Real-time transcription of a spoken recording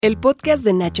El podcast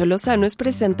de Nacho Lozano es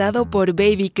presentado por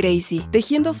Baby Crazy,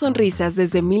 tejiendo sonrisas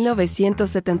desde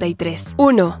 1973.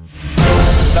 1.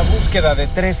 La búsqueda de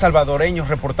 3 salvadoreños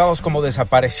reportados como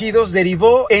desaparecidos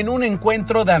derivó en un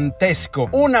encuentro dantesco,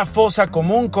 una fosa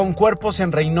común con cuerpos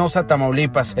en Reynosa,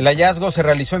 Tamaulipas. El hallazgo se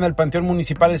realizó en el Panteón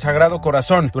Municipal El Sagrado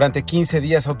Corazón. Durante 15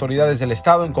 días, autoridades del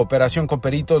estado, en cooperación con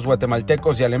peritos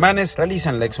guatemaltecos y alemanes,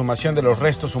 realizan la exhumación de los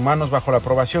restos humanos bajo la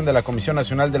aprobación de la Comisión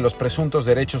Nacional de los Presuntos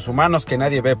Derechos Humanos, que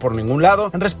nadie ve por ningún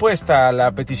lado, en respuesta a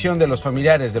la petición de los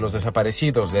familiares de los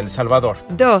desaparecidos de El Salvador.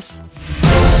 2.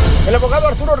 El abogado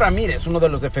Arturo Ramírez, uno de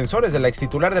los defensores de la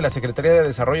extitular de la Secretaría de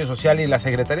Desarrollo Social y la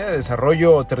Secretaría de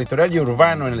Desarrollo Territorial y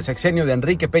Urbano en el sexenio de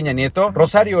Enrique Peña Nieto,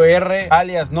 Rosario R.,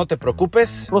 alias No Te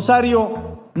Preocupes.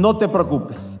 Rosario, no te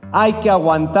preocupes. Hay que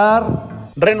aguantar.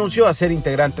 Renunció a ser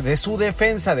integrante de su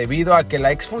defensa debido a que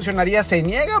la exfuncionaria se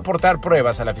niega a aportar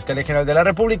pruebas a la Fiscalía General de la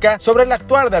República sobre el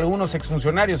actuar de algunos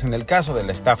exfuncionarios en el caso de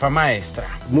la estafa maestra.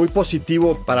 Muy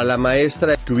positivo para la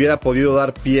maestra que hubiera podido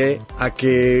dar pie a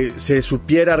que se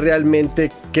supiera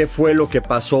realmente qué fue lo que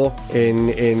pasó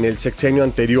en el sexenio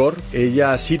anterior.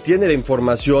 Ella sí tiene la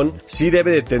información, sí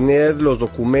debe de tener los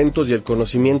documentos y el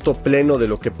conocimiento pleno de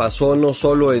lo que pasó, no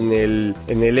solo en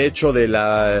el hecho de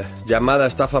la llamada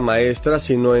estafa maestra,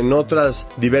 sino en otras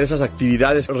diversas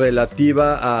actividades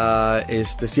relativa a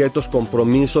ciertos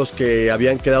compromisos que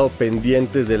habían quedado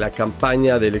pendientes de la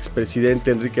campaña del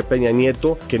expresidente Enrique Peña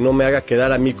Nieto, que no me haga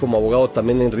quedar a mí como abogado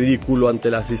también en ridículo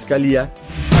ante la Fiscalía.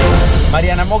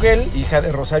 Mariana Moguel, hija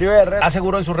de Rosario R.,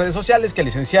 aseguró en sus redes sociales que el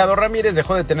licenciado Ramírez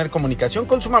dejó de tener comunicación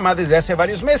con su mamá desde hace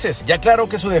varios meses. Ya aclaró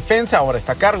que su defensa ahora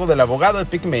está a cargo del abogado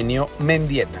Epigmenio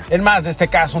Mendieta. En más de este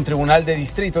caso, un tribunal de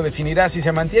distrito definirá si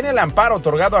se mantiene el amparo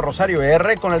otorgado a Rosario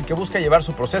R., con el que busca llevar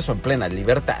su proceso en plena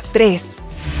libertad. 3.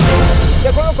 De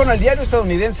acuerdo con el diario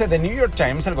estadounidense The New York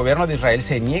Times, el gobierno de Israel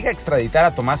se niega a extraditar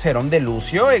a Tomás Herón de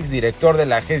Lucio, exdirector de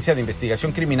la Agencia de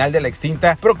Investigación Criminal de la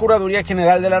extinta Procuraduría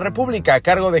General de la República, a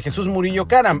cargo de Jesús Murillo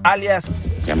Caram, alias...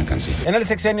 Ya me cansé. En el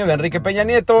sexenio de Enrique Peña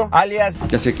Nieto, alias...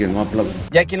 Ya sé que no aplaudo.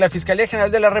 Y a quien la Fiscalía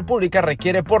General de la República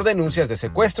requiere por denuncias de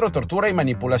secuestro, tortura y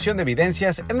manipulación de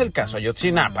evidencias en el caso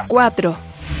Ayotzinapa. 4.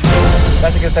 La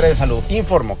Secretaría de Salud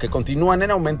informó que continúan en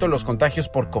aumento los contagios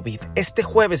por COVID. Este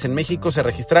jueves en México se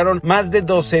registraron más de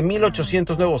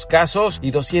 12,800 nuevos casos y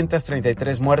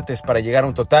 233 muertes para llegar a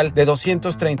un total de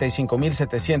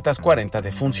 235,740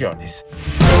 defunciones.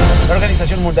 La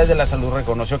Organización Mundial de la Salud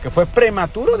reconoció que fue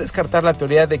prematuro descartar la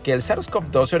teoría de que el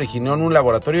SARS-CoV-2 se originó en un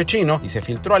laboratorio chino y se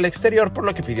filtró al exterior, por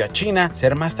lo que pidió a China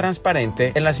ser más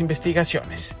transparente en las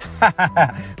investigaciones.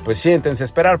 Pues siéntense a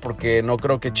esperar porque no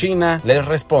creo que China les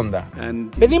responda.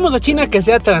 Pedimos a China que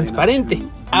sea transparente,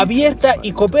 abierta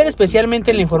y coopere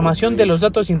especialmente en la información de los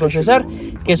datos sin procesar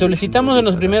que solicitamos en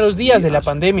los primeros días de la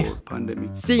pandemia.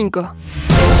 5.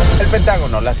 El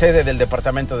Pentágono, la sede del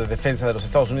Departamento de Defensa de los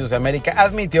Estados Unidos de América,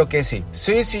 admitió que sí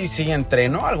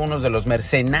entrenó a algunos de los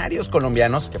mercenarios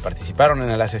colombianos que participaron en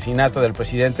el asesinato del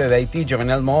presidente de Haití,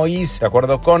 Jovenel Moïse, de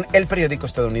acuerdo con el periódico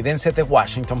estadounidense The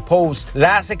Washington Post.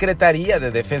 La Secretaría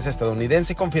de Defensa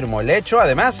estadounidense confirmó el hecho.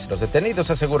 Además, los detenidos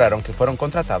aseguraron que fueron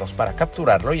contratados para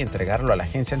capturarlo y entregarlo a la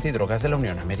Agencia Antidrogas de la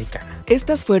Unión Americana.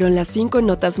 Estas fueron las 5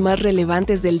 notas más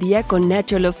relevantes del día con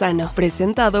Nacho Lozano,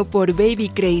 presentado por Baby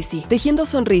Crazy, tejiendo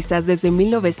sonrisas desde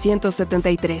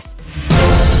 1973.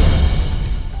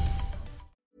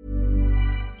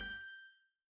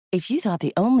 If you thought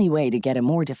the only way to get a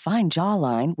more defined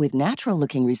jawline with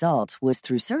natural-looking results was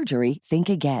through surgery, think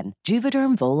again.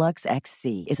 Juvederm Volux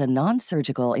XC is a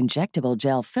non-surgical injectable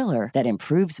gel filler that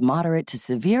improves moderate to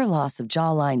severe loss of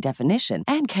jawline definition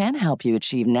and can help you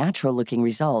achieve natural-looking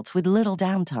results with little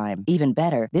downtime. Even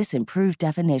better, this improved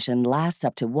definition lasts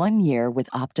up to 1 year with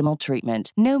optimal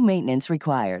treatment. No maintenance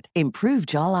required. Improve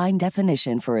jawline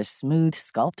definition for a smooth,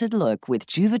 sculpted look with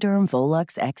Juvederm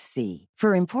Volux XC.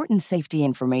 For important safety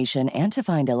information and to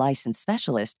find a licensed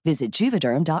specialist, visit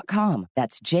Juvederm.com.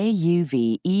 That's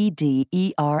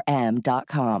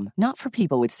JUVEDERM.com. Not for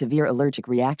people with severe allergic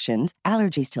reactions,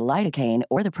 allergies to lidocaine,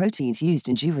 or the proteins used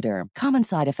in Juvederm. Common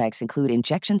side effects include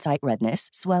injection site redness,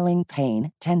 swelling,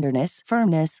 pain, tenderness,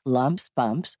 firmness, lumps,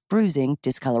 bumps, bruising,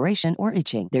 discoloration, or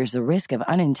itching. There's a risk of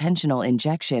unintentional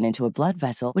injection into a blood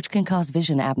vessel, which can cause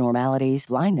vision abnormalities,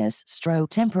 blindness,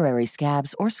 stroke, temporary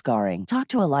scabs, or scarring. Talk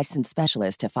to a licensed specialist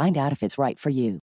to find out if it's right for you.